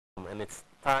and it's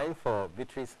time for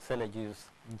Beatrice Seneju's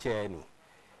journey.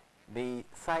 The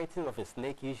sighting of a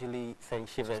snake usually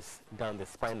sends shivers down the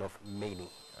spine of many,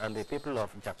 and the people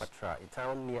of Dzapatra, a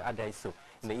town near Adaiso,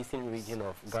 in the eastern region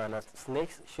of Ghana,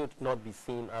 snakes should not be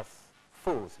seen as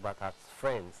foes but as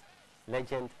friends.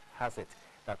 Legend has it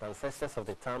that ancestors of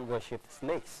the town worshipped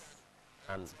snakes,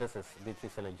 and this is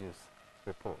Beatrice Seneju's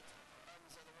report.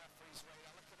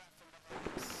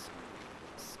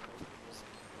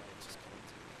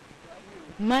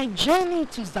 My journey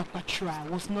to Dzapatra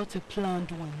was not a planned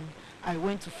one. I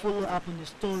went to follow up on the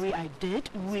story I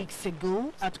did weeks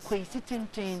ago at Kwesi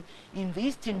Tintin in the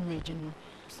eastern region.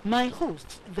 My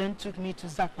host then took me to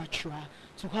Dzapatra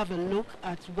to have a look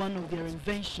at one of their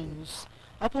inventions.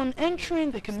 Upon entering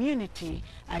the community,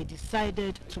 I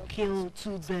decided to kill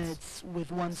two birds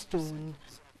with one stone.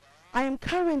 I am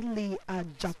currently at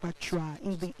Dzapatra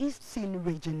in the eastern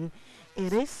region.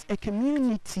 It is a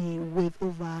community with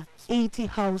over 80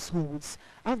 households.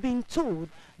 I've been told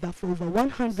that for over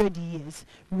 100 years,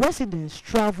 residents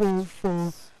travel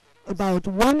for about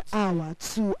 1 hour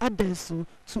to Adesu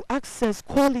to access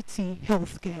quality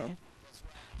health care.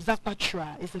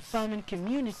 Dzapatra is a farming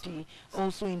community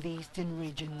also in the eastern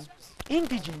region.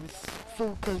 Indigenes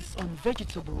focus on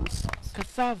vegetables,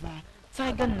 cassava,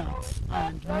 tiger nuts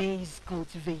and maize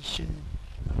cultivation.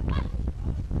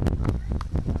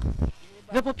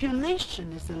 The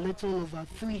population is a little over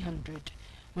 300.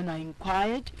 When I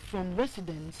inquired from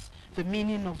residents the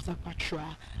meaning of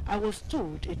Dzapatra, I was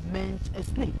told it meant a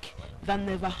snake that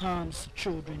never harms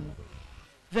children.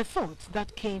 The thought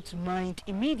that came to mind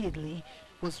immediately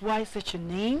was why such a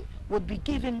name would be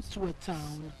given to a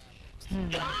town.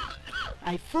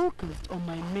 I focused on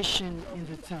my mission in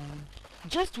the town.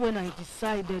 Just when I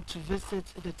decided to visit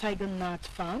the tiger nut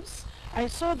farms, I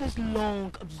saw this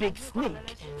long, big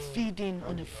snake feeding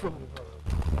on a frog.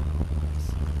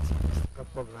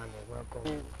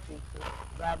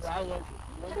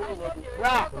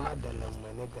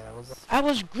 I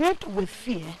was gripped with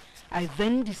fear. I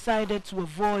then decided to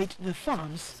avoid the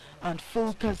farms and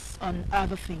focus on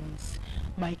other things.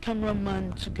 My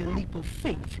cameraman took a leap of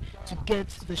faith to get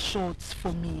the shots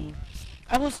for me.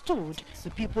 I was told the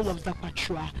people of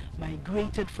Dzapatra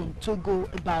migrated from Togo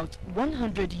about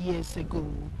 100 years ago.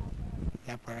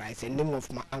 Dzapatra is the name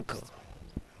of my uncle,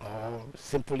 or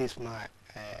simply is my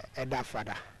elder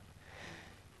father.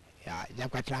 Yeah,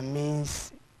 Dzapatra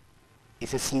means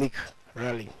it's a snake,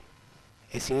 really.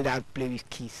 A snake that play with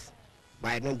keys.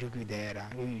 But I don't joke with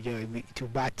the to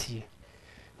batty.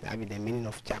 That be the meaning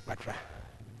of Dzapatra.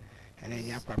 And then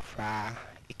Dzapatra,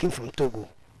 it came from Togo.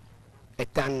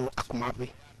 Etano Akumabe.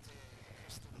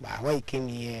 But when he came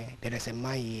here, there is a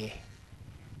man here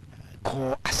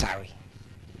called Asari.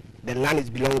 The land is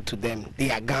belonging to them.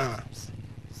 They are Ghans.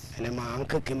 And then my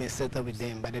uncle came and settled with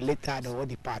them. But later, they all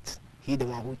depart. He the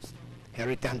one who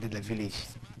inherited the village.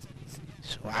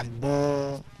 So I was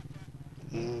born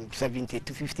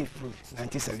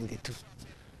 1972.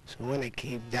 So when I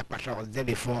came, Dzapatra was there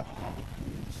before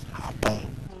I was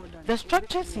born. The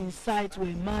structures inside were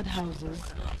mud houses,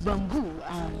 bamboo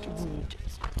and wood.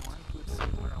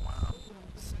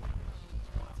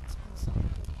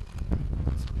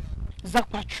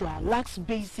 Dzapatra lacks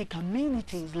basic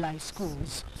amenities like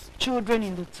schools. Children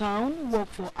in the town walk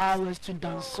for hours to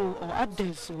Danso or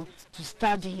Adeso to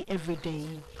study every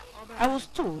day. I was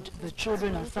told the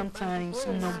children are sometimes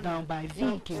knocked down by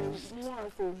vehicles.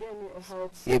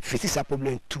 If it is a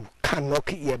problem too, can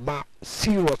knock it about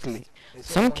seriously.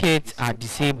 Some kids are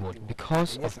disabled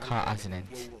because of car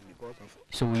accidents.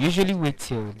 So we usually wait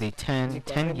till they turn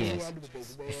 10 years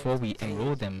before we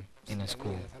enroll them in a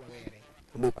school.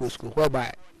 Local school,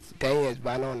 whereby 10 years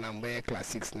by now, I'm class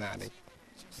 6 now.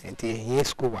 Until here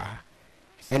school,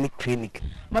 any clinic.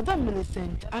 Madame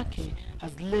Millicent Ake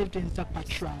has lived in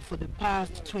Dzapatra for the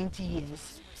past 20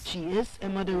 years. She is a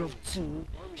mother of 2.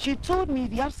 She told me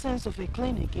the absence of a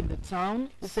clinic in the town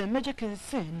is a major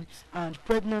concern and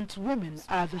pregnant women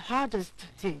are the hardest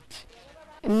hit.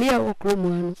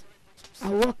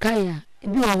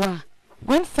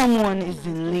 When someone is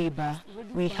in labor,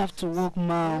 we have to walk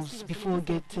miles before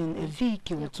getting a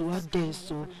vehicle to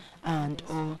Adeso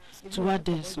or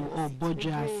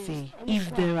Bojase. If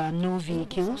there are no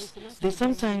vehicles, they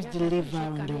sometimes deliver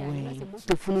on the way.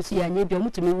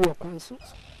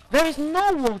 There is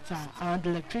no water and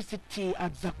electricity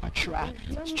at Dzapatra.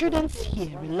 Students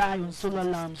here rely on solar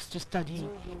lamps to study.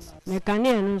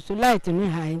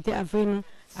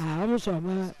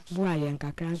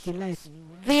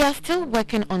 They are still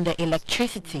working on the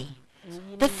electricity.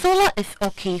 The solar is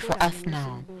okay for us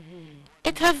now.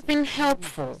 It has been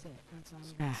helpful.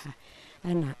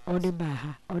 ana odi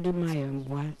baha odi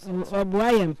mayemboa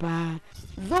oboa yempa.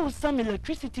 Though some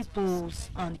electricity poles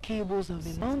and cables have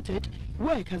been mounted,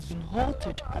 work has been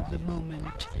halted at the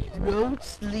moment.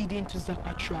 Roads leading to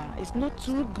Dzapatra is not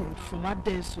too good from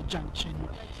Adeso Junction.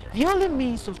 The only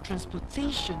means of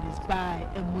transportation is by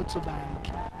a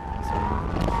motorbike.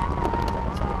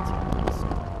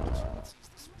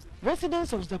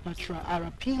 Residents of Dzapatra are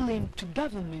appealing to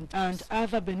government and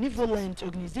other benevolent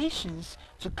organizations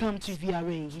to come to their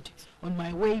aid. On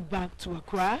my way back to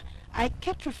Accra, I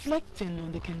kept reflecting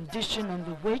on the condition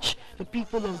under which the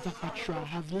people of Dzapatra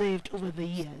have lived over the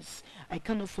years. I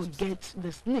cannot forget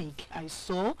the snake I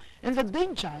saw and the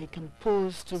danger it can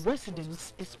pose to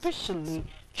residents, especially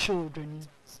children.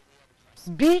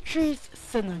 Beatrice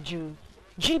Senaju,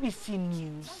 GBC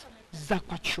News,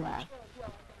 Dzapatra.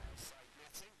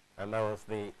 And that was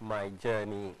the My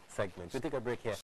Journey segment. We take a break here.